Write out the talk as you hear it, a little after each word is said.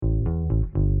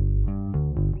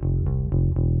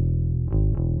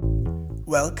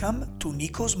Welcome to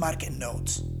Nico's Market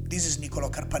Notes. This is Nicolo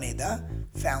Carpaneda,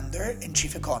 founder and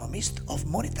chief economist of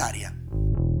Monetaria.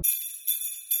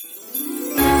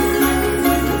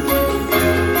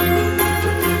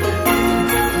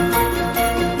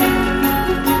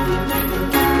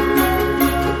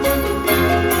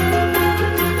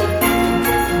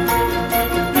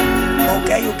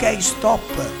 Okay, stop.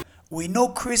 We know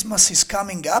Christmas is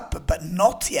coming up, but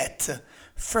not yet.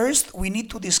 First, we need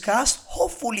to discuss,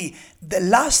 hopefully, the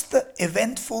last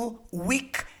eventful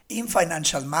week in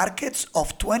financial markets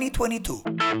of 2022.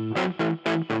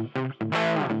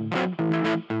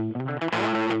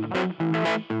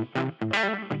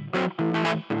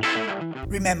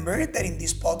 Remember that in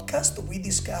this podcast we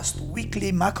discussed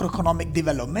weekly macroeconomic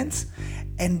developments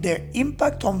and their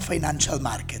impact on financial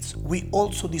markets. We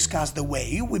also discussed the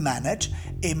way we manage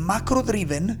a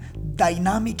macro-driven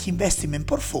dynamic investment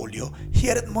portfolio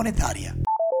here at Monetaria.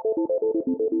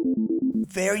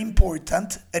 Very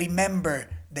important, remember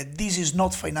that this is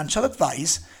not financial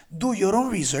advice. Do your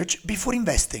own research before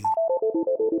investing.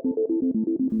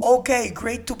 Okay,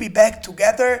 great to be back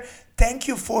together. Thank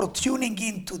you for tuning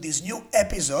in to this new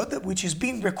episode, which is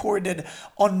being recorded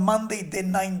on Monday, the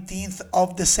 19th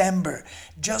of December,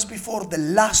 just before the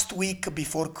last week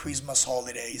before Christmas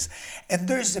holidays. And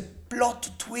there's a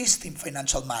plot twist in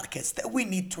financial markets that we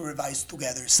need to revise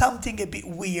together, something a bit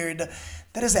weird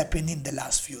that has happened in the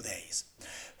last few days.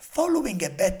 Following a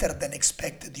better than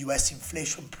expected US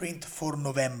inflation print for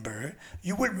November,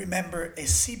 you will remember a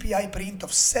CPI print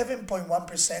of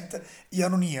 7.1%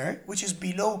 year-on-year, which is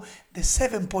below the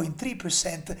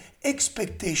 7.3%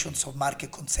 expectations of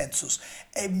market consensus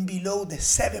and below the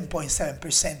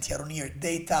 7.7% year-on-year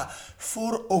data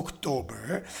for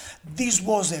October. This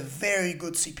was a very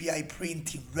good CPI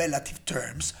print in relative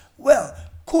terms. Well,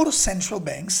 core central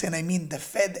banks, and I mean the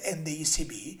Fed and the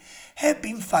ECB, have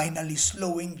been finally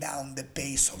slowing down the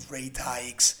pace of rate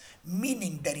hikes,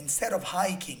 meaning that instead of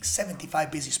hiking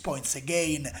 75 basis points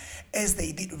again, as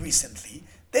they did recently,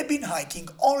 they've been hiking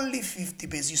only 50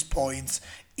 basis points,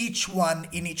 each one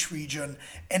in each region,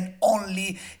 and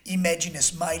only imagine a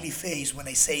smiley face when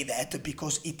I say that,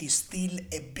 because it is still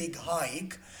a big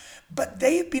hike. But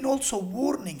they have been also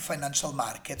warning financial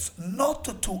markets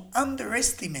not to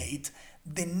underestimate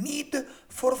the need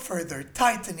for further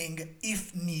tightening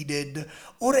if needed,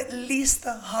 or at least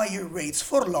higher rates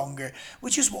for longer,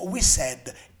 which is what we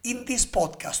said in this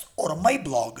podcast or on my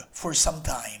blog for some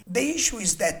time. The issue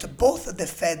is that both the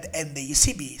Fed and the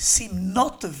ECB seem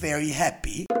not very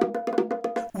happy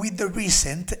with the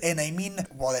recent, and I mean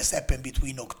what has happened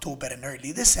between October and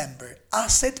early December,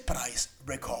 asset price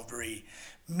recovery,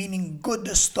 meaning good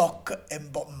stock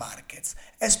and bond markets,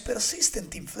 as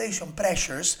persistent inflation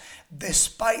pressures,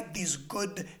 despite this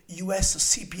good US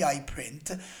CPI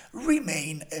print,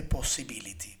 remain a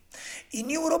possibility. In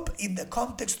Europe, in the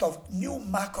context of new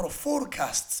macro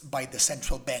forecasts by the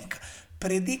central bank,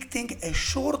 predicting a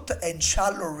short and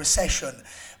shallow recession,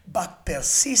 but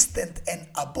persistent and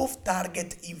above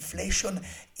target inflation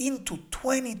into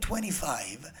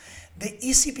 2025, the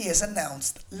ECB has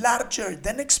announced larger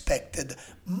than expected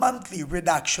monthly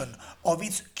reduction of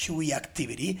its QE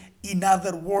activity, in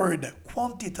other words,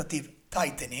 quantitative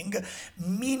tightening,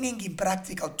 meaning in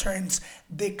practical terms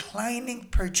declining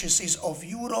purchases of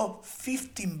euro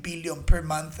 15 billion per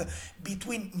month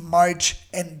between March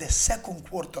and the second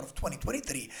quarter of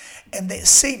 2023, and the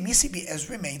same ECB has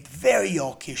remained very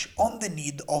hawkish on the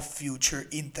need of future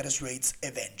interest rates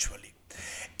eventually.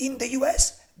 In the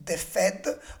US, the Fed,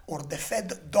 or the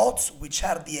Fed dots, which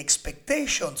are the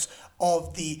expectations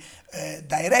of the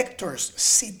directors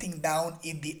sitting down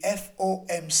in the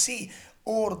FOMC,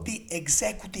 or the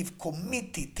executive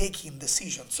committee taking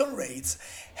decisions on rates,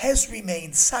 has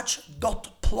remained such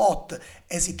dot plot,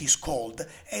 as it is called,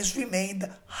 has remained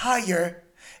higher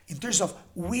in terms of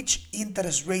which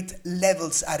interest rate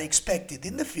levels are expected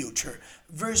in the future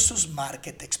versus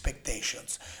market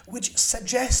expectations, which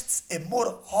suggests a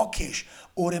more hawkish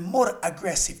or a more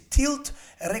aggressive tilt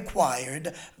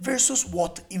required versus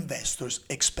what investors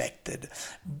expected.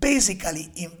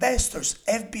 Basically, investors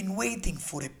have been waiting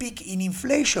for a peak in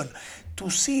inflation to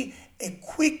see a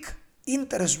quick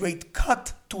interest rate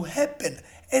cut to happen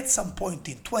at some point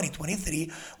in 2023,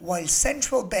 while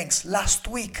central banks last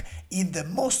week in the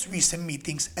most recent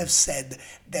meetings have said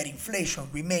that inflation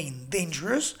remains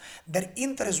dangerous, that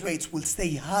interest rates will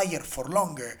stay higher for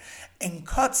longer, and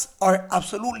cuts are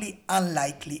absolutely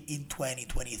unlikely in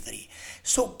 2023.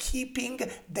 So keeping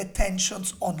the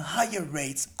tensions on higher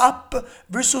rates up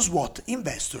versus what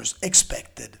investors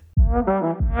expected.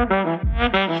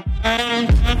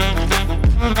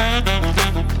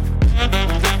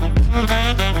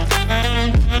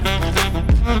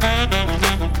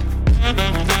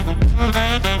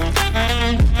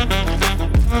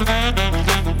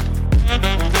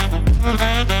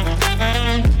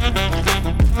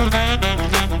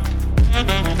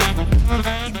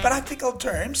 economical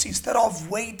terms, instead of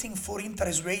waiting for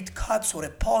interest rate cuts or a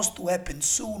pause to happen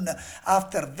soon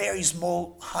after very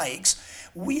small hikes,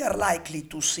 we are likely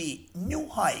to see new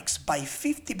hikes by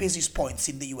 50 basis points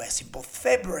in the US in both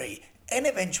February and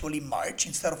eventually March,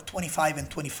 instead of 25 and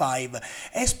 25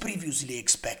 as previously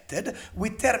expected,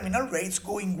 with terminal rates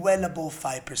going well above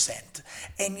 5%.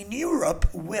 And in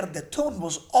Europe, where the tone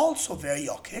was also very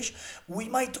hawkish, we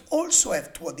might also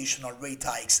have 2 additional rate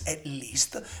hikes at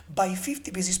least by 50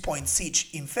 basis points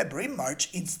each in February and March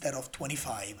instead of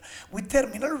 25, with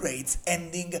terminal rates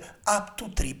ending up to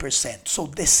 3%. So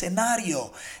the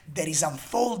scenario that is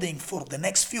unfolding for the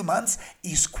next few months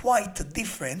is quite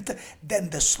different than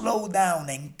the slowdown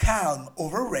and calm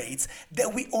over rates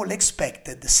that we all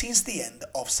expected since the end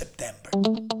of September.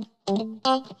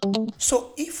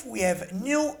 So if we have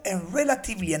new and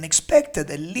relatively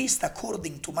unexpected, at least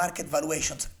according to market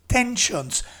valuations,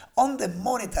 tensions on the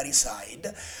monetary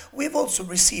side, we've also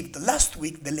received last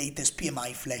week the latest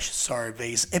PMI flash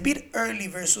surveys, a bit early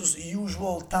versus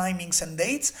usual timings and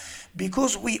dates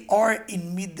because we are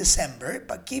in mid-December,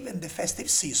 but given the festive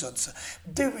seasons,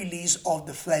 the release of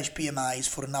the flash PMIs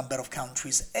for a number of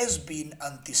countries has been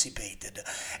anticipated.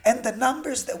 And the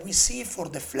numbers that we see for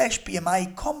the flash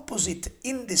PMI composite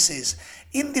indices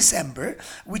in December,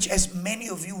 which, as many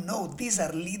of you know, these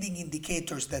are leading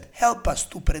indicators that help us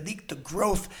to predict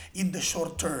growth in the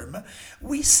short term,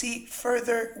 we see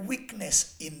further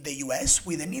weakness in the US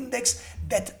with an index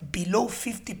that below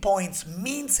 50 points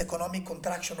means economic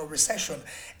contraction or recession,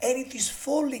 and it is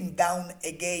falling down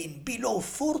again below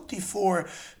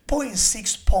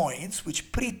 44.6 points, which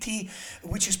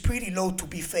is pretty low to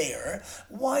be fair,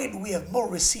 while we have more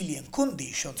resilient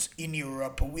conditions in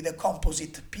Europe with a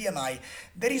composite PMI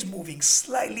that is moving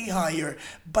slightly higher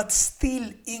but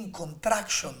still in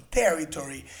contraction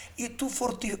territory to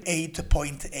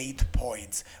 48.8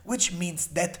 points, which means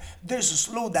that there's a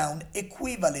slowdown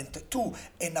equivalent to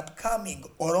an upcoming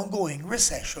or ongoing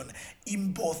recession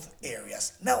in both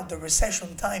areas. Now, the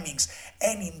recession timings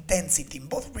and intensity in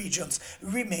both regions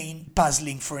remain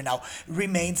puzzling for now,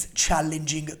 remains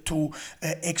challenging to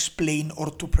explain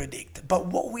or to predict. But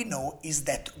what we know is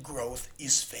that growth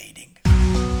is fading.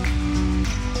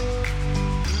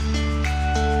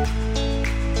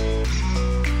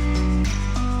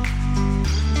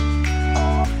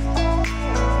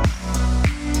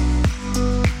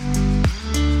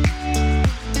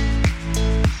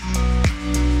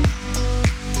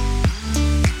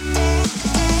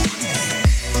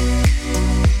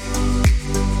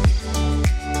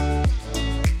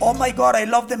 Oh my god, I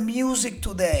love the music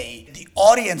today. The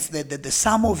audience, the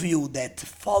some of you that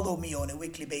follow me on a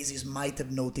weekly basis might have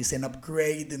noticed an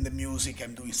upgrade in the music.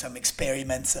 I'm doing some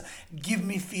experiments. Give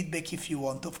me feedback if you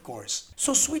want, of course.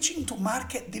 So switching to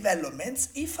market developments,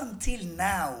 if until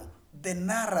now the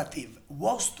narrative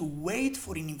was to wait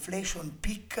for an inflation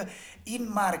peak in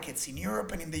markets in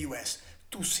Europe and in the US,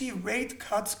 to see rate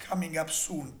cuts coming up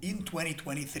soon in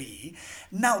 2023,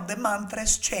 now the mantra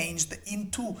has changed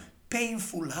into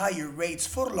painful higher rates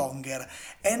for longer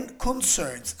and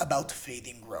concerns about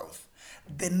fading growth.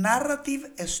 The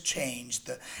narrative has changed,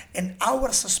 and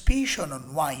our suspicion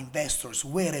on why investors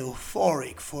were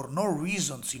euphoric for no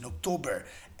reasons in October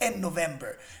and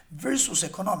November versus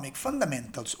economic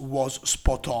fundamentals was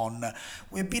spot on.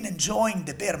 We've been enjoying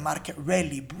the bear market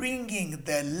rally, bringing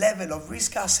the level of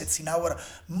risk assets in our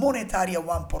Monetaria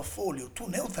One portfolio to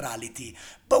neutrality,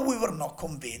 but we were not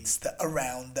convinced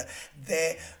around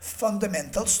the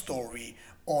fundamental story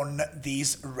on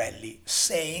this rally,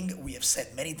 saying, we have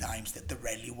said many times, that the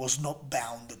rally was not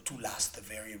bound to last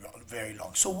very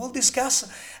long. So we'll discuss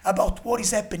about what is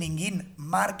happening in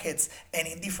markets and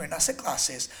in different asset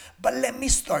classes, but let me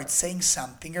start saying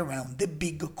something around the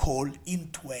big call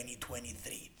in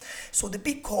 2023. So the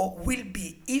big call will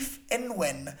be if and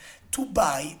when to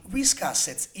buy risk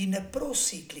assets in a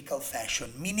pro-cyclical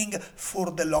fashion, meaning for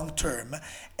the long term,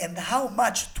 and how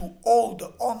much to hold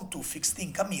on to fixed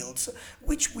income yields,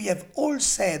 which we have all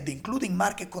said, including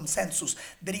market consensus,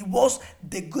 that it was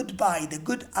the good buy, the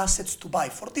good assets to buy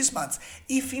for this month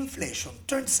if inflation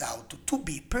turns out to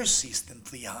be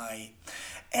persistently high.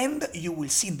 And you will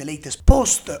see in the latest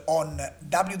post on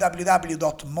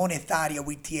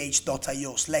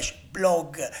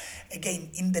www.monetariawith.io/blog, again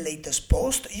in the latest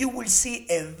post, you will see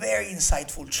a very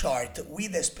insightful chart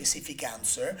with a specific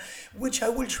answer, which I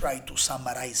will try to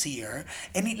summarize here,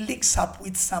 and it links up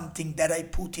with something that I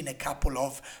put in a couple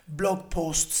of blog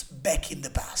posts back in the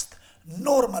past.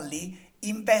 Normally,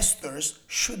 investors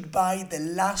should buy the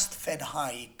last Fed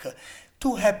hike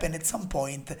to happen at some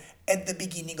point at the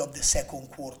beginning of the second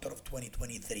quarter of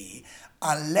 2023,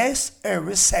 unless a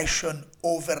recession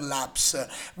overlaps,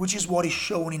 which is what is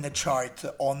shown in the chart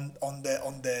on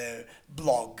the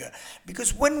blog.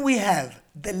 Because when we have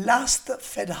the last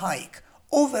Fed hike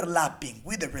overlapping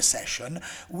with a recession,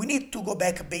 we need to go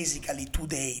back basically to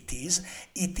the 80s.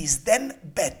 It is then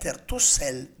better to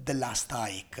sell the last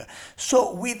hike.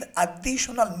 So with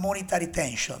additional monetary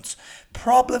tensions,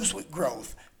 problems with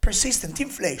growth, persistent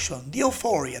inflation, the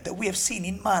euphoria that we have seen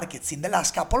in markets in the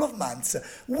last couple of months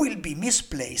will be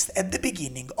misplaced at the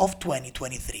beginning of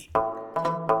 2023.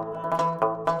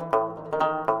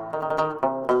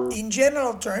 In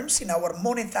general terms, in our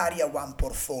Monetaria One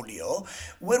portfolio,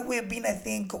 where we have been, I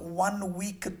think, 1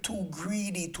 week too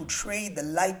greedy to trade the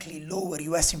likely lower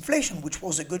US inflation, which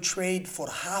was a good trade for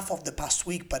half of the past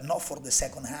week, but not for the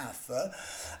second half,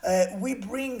 we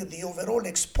bring the overall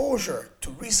exposure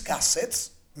to risk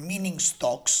assets, meaning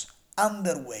stocks,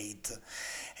 underweight,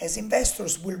 as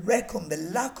investors will reckon the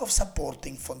lack of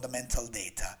supporting fundamental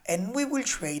data, and we will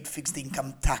trade fixed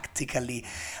income tactically.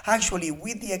 Actually,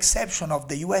 with the exception of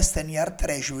the US 10-year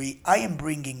Treasury, I am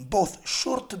bringing both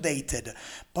short-dated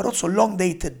but also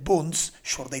long-dated bonds,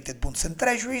 short-dated bonds and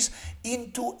treasuries,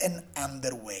 into an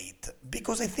underweight,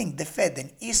 because I think the Fed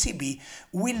and ECB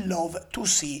will love to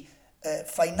see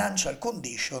financial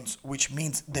conditions, which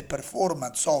means the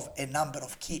performance of a number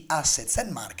of key assets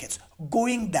and markets,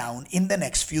 going down in the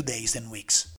next few days and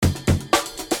weeks.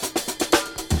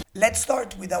 Let's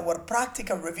start with our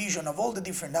practical revision of all the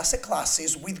different asset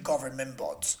classes with government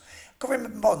bonds.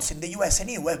 Government bonds in the US and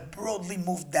EU have broadly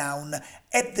moved down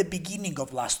at the beginning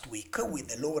of last week with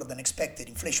the lower than expected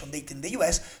inflation data in the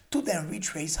US to then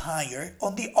retrace higher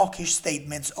on the hawkish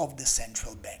statements of the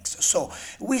central banks. So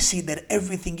we see that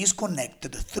everything is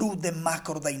connected through the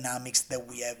macro dynamics that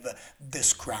we have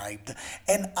described.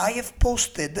 And I have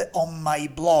posted on my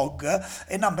blog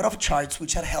a number of charts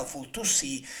which are helpful to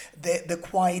see the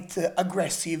quite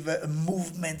aggressive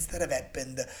movements that have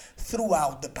happened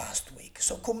throughout the past week.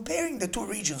 So comparing the two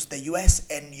regions, the US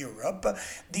and Europe,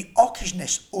 the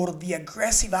hawkishness or the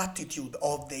aggressive attitude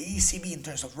of the ECB in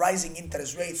terms of rising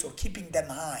interest rates or keeping them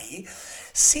high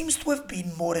seems to have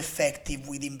been more effective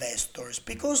with investors,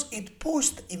 because it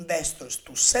pushed investors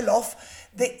to sell off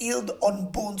the yield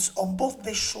on bonds on both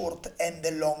the short and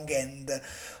the long end,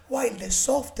 while the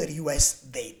softer US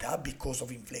data, because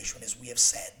of inflation as we have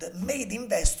said, made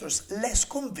investors less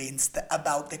convinced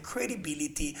about the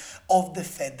credibility of the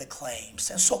Fed claims.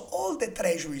 And so all the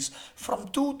treasuries from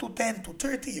 2 to 10 to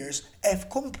 30 years have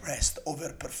compressed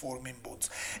over performing bonds.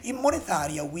 In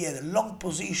Monetaria, we had a long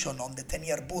position on the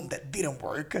 10-year bond that didn't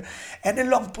work, and a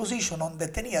long position on the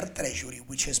 10-year treasury,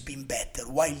 which has been better,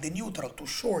 while the neutral to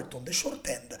short on the short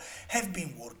end have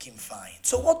been working fine.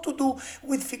 So what to do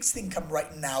with fixed income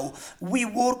right now? We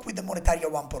work with the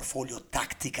Monetaria One portfolio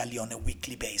tactically on a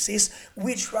weekly basis.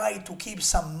 We try to keep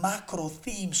some macro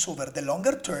themes over the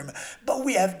longer term, but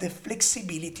we have the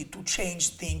flexibility to change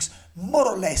things more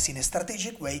or less in a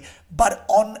strategic way, but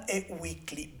on a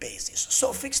weekly basis.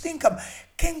 So fixed income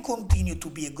can continue to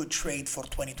be a good trade for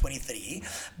 2023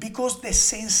 because the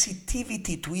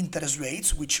sensitivity to interest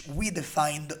rates, which we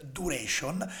defined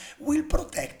duration, will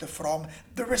protect from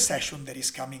the recession that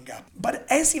is coming up. But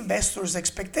as investors'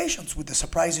 expectations with the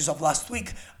surprises of last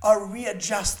week are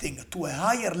readjusting to a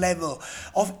higher level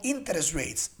of interest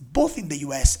rates, both in the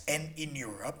US and in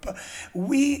Europe,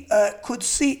 we could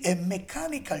see a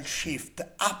mechanical shift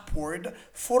upward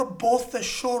for both the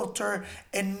shorter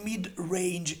and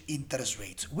mid-range interest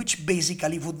rates, which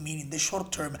basically would mean in the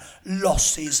short term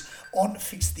losses on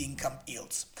fixed income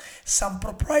yields. Some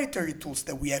proprietary tools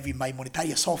that we have in my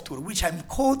Monetaria software, which I'm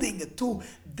coding to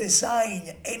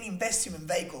design an investment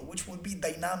vehicle which will be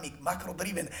dynamic,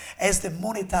 macro-driven, as the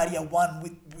Monetaria One,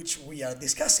 with which we are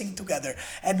discussing together,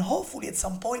 and hopefully at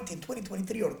some point in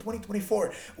 2023 or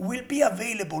 2024 will be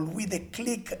available with a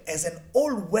click as an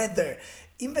all-weather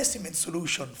investment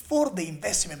solution for the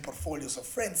investment portfolios of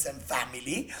friends and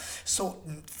family. So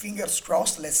fingers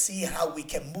crossed, let's see how we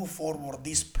can move forward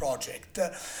this project.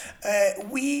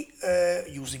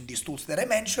 Using these tools that I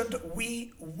mentioned,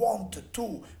 we want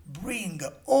to bring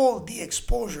all the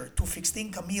exposure to fixed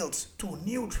income yields to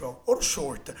neutral or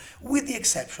short, with the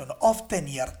exception of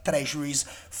 10-year treasuries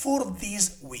for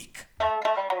this week.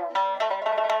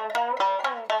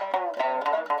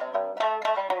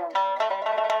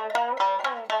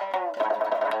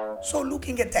 So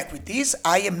looking at equities,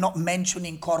 I am not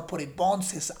mentioning corporate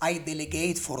bonds as I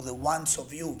delegate for the ones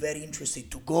of you very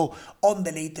interested to go on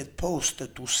the latest post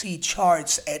to see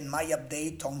charts and my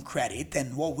update on credit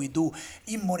and what we do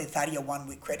in Monetaria One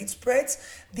with credit spreads.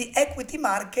 The equity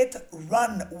market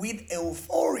run with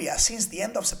euphoria since the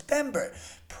end of September,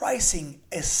 pricing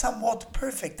a somewhat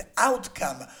perfect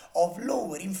outcome of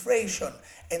lower inflation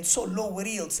and so lower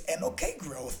yields and okay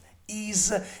growth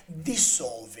is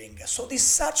dissolving. So this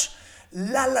such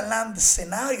La La Land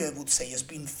scenario, I would say, has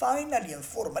been finally and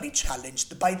formally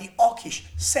challenged by the hawkish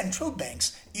central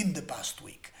banks in the past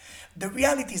week. The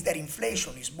reality is that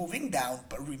inflation is moving down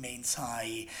but remains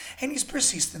high and is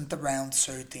persistent around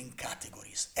certain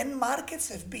categories. And markets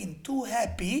have been too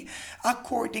happy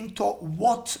according to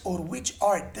what or which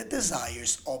are the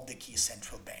desires of the key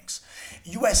central banks.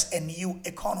 US and EU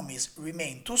economies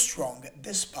remain too strong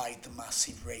despite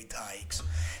massive rate hikes.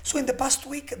 So in the past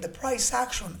week, the price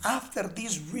action after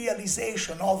this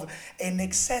realization of an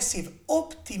excessive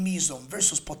optimism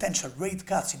versus potential rate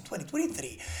cuts in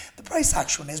 2023, the price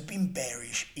action has been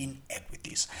bearish in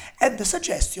equities. And the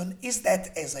suggestion is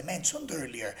that, as I mentioned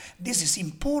earlier, this is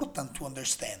important to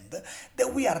understand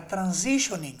that we are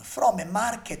transitioning from a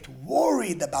market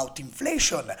worried about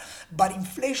inflation, but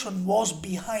inflation was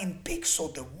behind peaks, so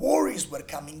the worries were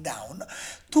coming down,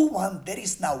 to one that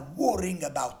is now worrying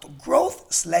about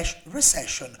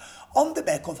growth/recession on the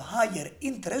back of higher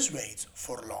interest rates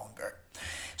for longer.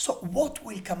 So what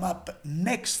will come up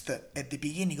next at the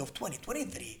beginning of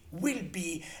 2023 will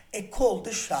be a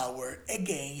cold shower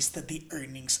against the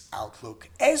earnings outlook.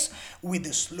 As with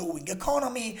a slowing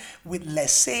economy, with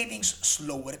less savings,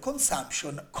 slower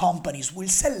consumption, companies will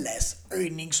sell less,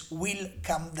 earnings will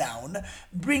come down,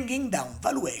 bringing down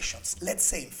valuations, let's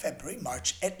say in February,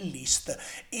 March, at least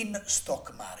in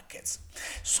stock markets.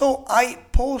 So I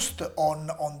post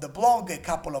on the blog a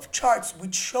couple of charts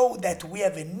which show that we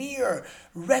have a near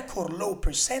record low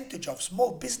percentage of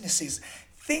small businesses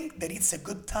think that it's a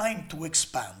good time to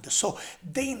expand. So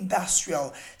the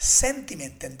industrial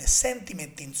sentiment and the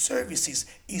sentiment in services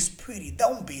is pretty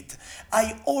downbeat.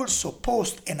 I also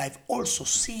post and I've also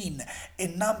seen a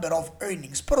number of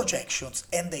earnings projections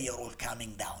and they are all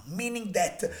coming down, meaning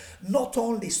that not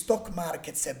only stock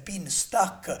markets have been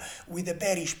stuck with a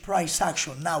bearish price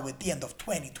action now at the end of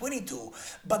 2022,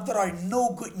 but there are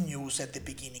no good news at the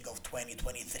beginning of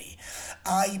 2023.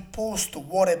 I post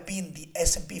what have been the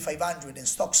S&P 500 and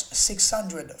Stocks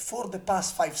 600 for the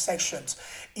past 5 sessions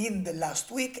in the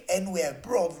last week, and we have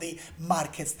broadly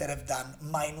markets that have done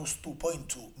minus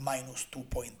 2.2, minus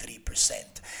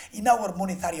 2.3%. In our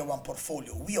Monetaria One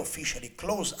portfolio, we officially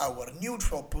close our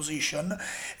neutral position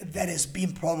that has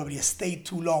been probably stayed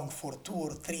too long for 2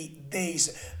 or 3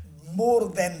 days, more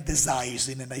than desires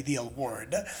in an ideal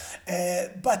world,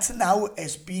 but now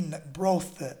has been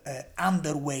brought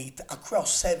underweight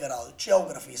across several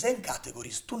geographies and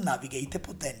categories to navigate a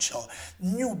potential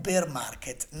new bear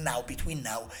market now between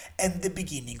now and the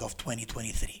beginning of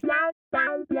 2023.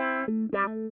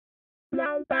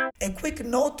 A quick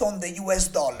note on the US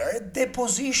dollar. The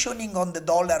positioning on the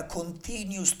dollar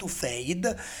continues to fade.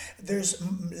 There's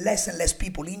less and less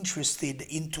people interested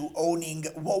into owning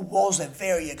what was a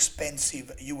very expensive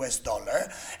US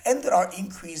dollar, and there are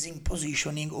increasing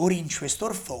positioning or interest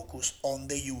or focus on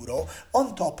the euro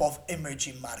on top of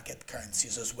emerging market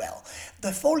currencies as well.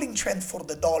 The falling trend for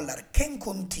the dollar can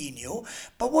continue,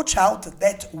 but watch out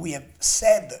that we have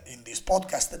said in this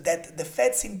podcast that the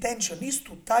Fed's intention is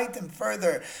to tighten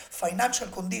further financial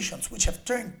conditions which have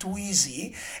turned too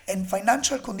easy, and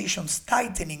financial conditions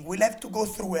tightening will have to go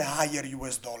through a higher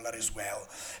US dollar as well.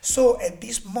 So at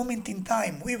this moment in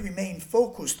time, we remain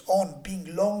focused on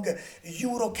being long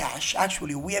euro cash.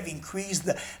 Actually, we have increased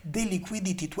the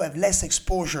liquidity to have less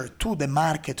exposure to the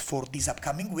market for this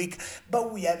upcoming week,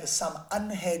 but we have some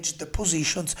unhedged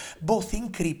positions both in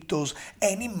cryptos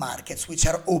and in markets which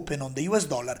are open on the US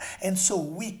dollar, and so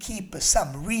we keep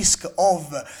some risk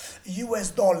of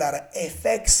US dollar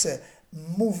FX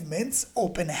movements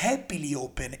happily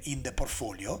open in the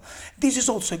portfolio. This is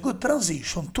also a good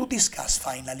transition to discuss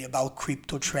finally about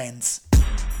crypto trends.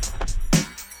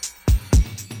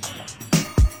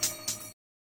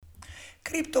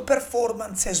 Crypto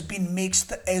performance has been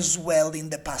mixed as well in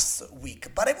the past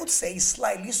week, but I would say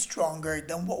slightly stronger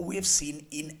than what we have seen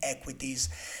in equities.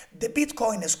 The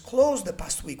Bitcoin has closed the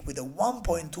past week with a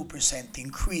 1.2%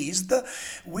 increase,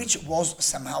 which was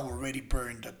somehow already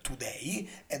burned today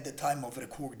at the time of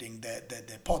recording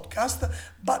the podcast,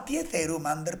 but the Ethereum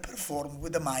underperformed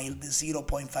with a mild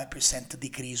 0.5%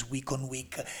 decrease week on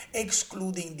week,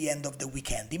 excluding the end of the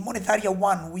weekend. In Monetaria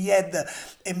One, we had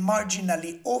a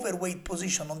marginally overweight position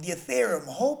position on the Ethereum,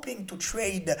 hoping to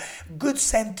trade good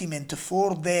sentiment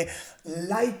for the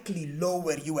likely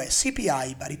lower US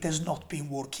CPI, but it has not been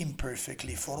working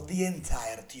perfectly for the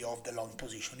entirety of the long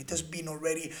position. It has been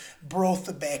already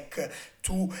brought back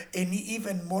to an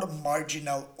even more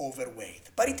marginal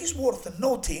overweight. But it is worth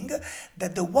noting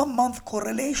that the 1 month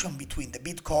correlation between the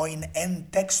Bitcoin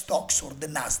and tech stocks, or the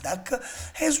Nasdaq,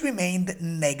 has remained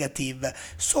negative.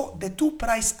 So the two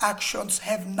price actions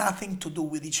have nothing to do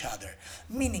with each other,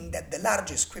 meaning that the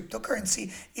largest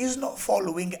cryptocurrency is not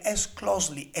following as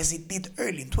closely as it did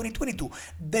early in 2022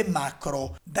 the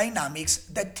macro dynamics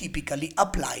that typically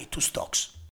apply to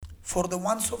stocks. For the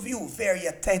ones of you very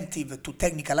attentive to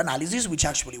technical analysis, which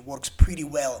actually works pretty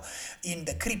well in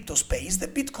the crypto space, the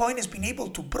Bitcoin has been able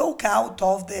to break out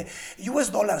of the US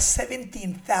dollar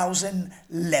 17,000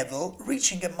 level,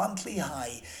 reaching a monthly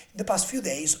high in the past few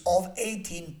days of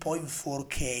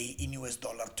 18.4K in US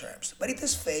dollar terms. But it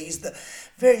has faced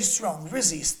very strong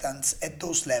resistance at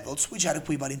those levels, which are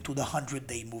equivalent to the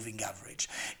 100-day moving average.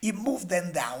 It moved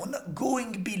then down,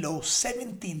 going below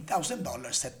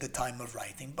 $17,000 at the time of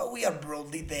writing, but we are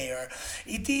broadly there.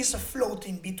 It is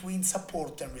floating between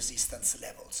support and resistance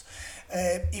levels.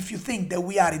 If you think that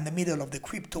we are in the middle of the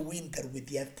crypto winter with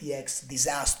the FTX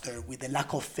disaster, with the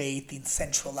lack of faith in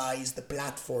centralized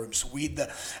platforms, with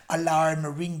alarm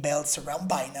ring bells around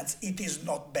Binance, it is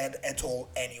not bad at all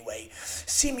anyway.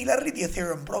 Similarly, the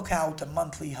Ethereum broke out a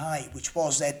monthly high, which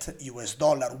was at US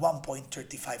dollar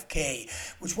 1.35K,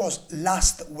 which was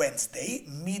last Wednesday,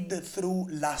 mid through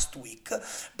last week,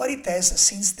 but it has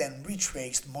since then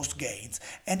retraced most gains,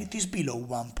 and it is below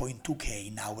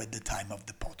 1.2K now at the time of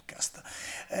the podcast.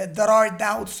 There are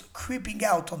doubts creeping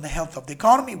out on the health of the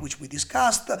economy, which we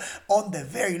discussed, on the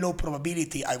very low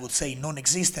probability, I would say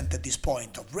non-existent at this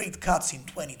point, of rate cuts in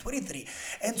 2023,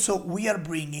 and so we are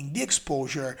bringing the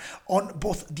exposure on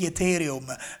both the Ethereum,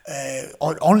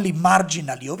 only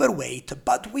marginally overweight,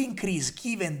 but we increase,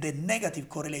 given the negative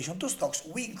correlation to stocks,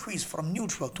 we increase from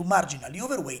neutral to marginally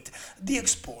overweight the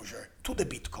exposure to the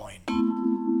Bitcoin.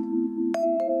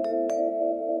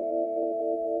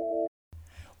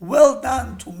 Well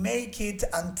done to make it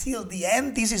until the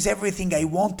end. This is everything I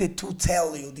wanted to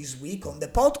tell you this week on the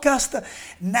podcast.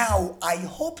 Now, I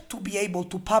hope to be able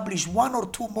to publish 1 or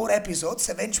 2 more episodes,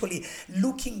 eventually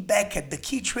looking back at the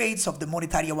key trades of the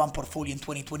Monetaria One portfolio in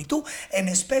 2022, and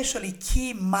especially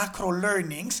key macro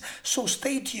learnings, so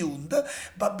stay tuned.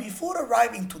 But before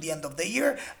arriving to the end of the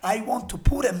year, I want to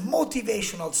put a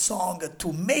motivational song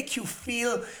to make you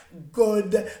feel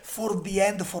good for the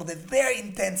end, for the very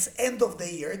intense end of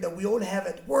the year that we all have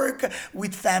at work,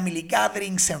 with family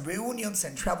gatherings and reunions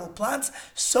and travel plans.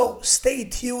 So stay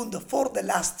tuned for the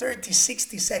last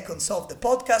 30-60 seconds of the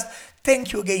podcast.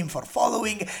 Thank you again for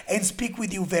following, and speak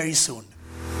with you very soon.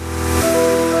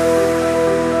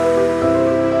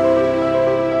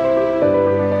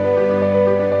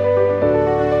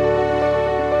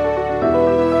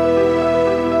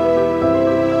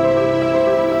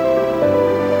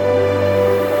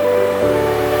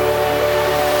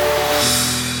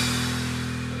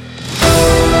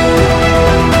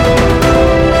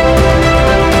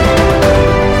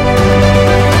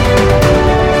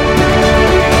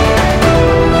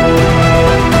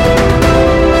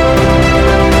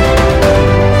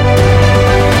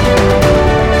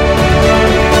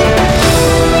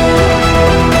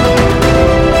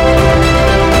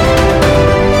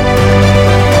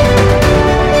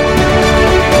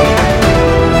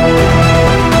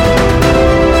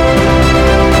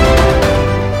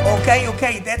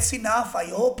 That's enough. I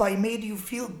hope I made you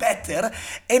feel better,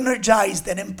 energized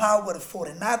and empowered for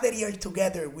another year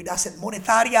together with us at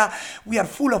Monetaria. We are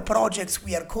full of projects.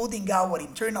 We are coding our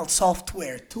internal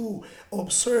software to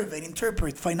observe and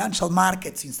interpret financial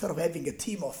markets instead of having a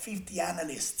team of 50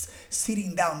 analysts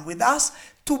sitting down with us,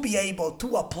 to be able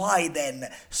to apply then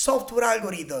software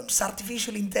algorithms,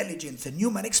 artificial intelligence and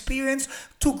human experience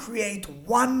to create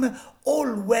one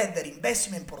all-weather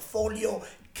investment portfolio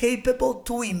capable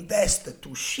to invest,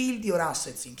 to shield your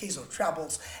assets in case of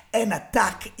troubles and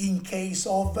attack in case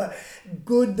of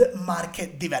good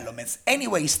market developments.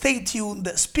 Anyway, stay tuned.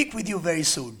 Speak with you very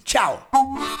soon. Ciao.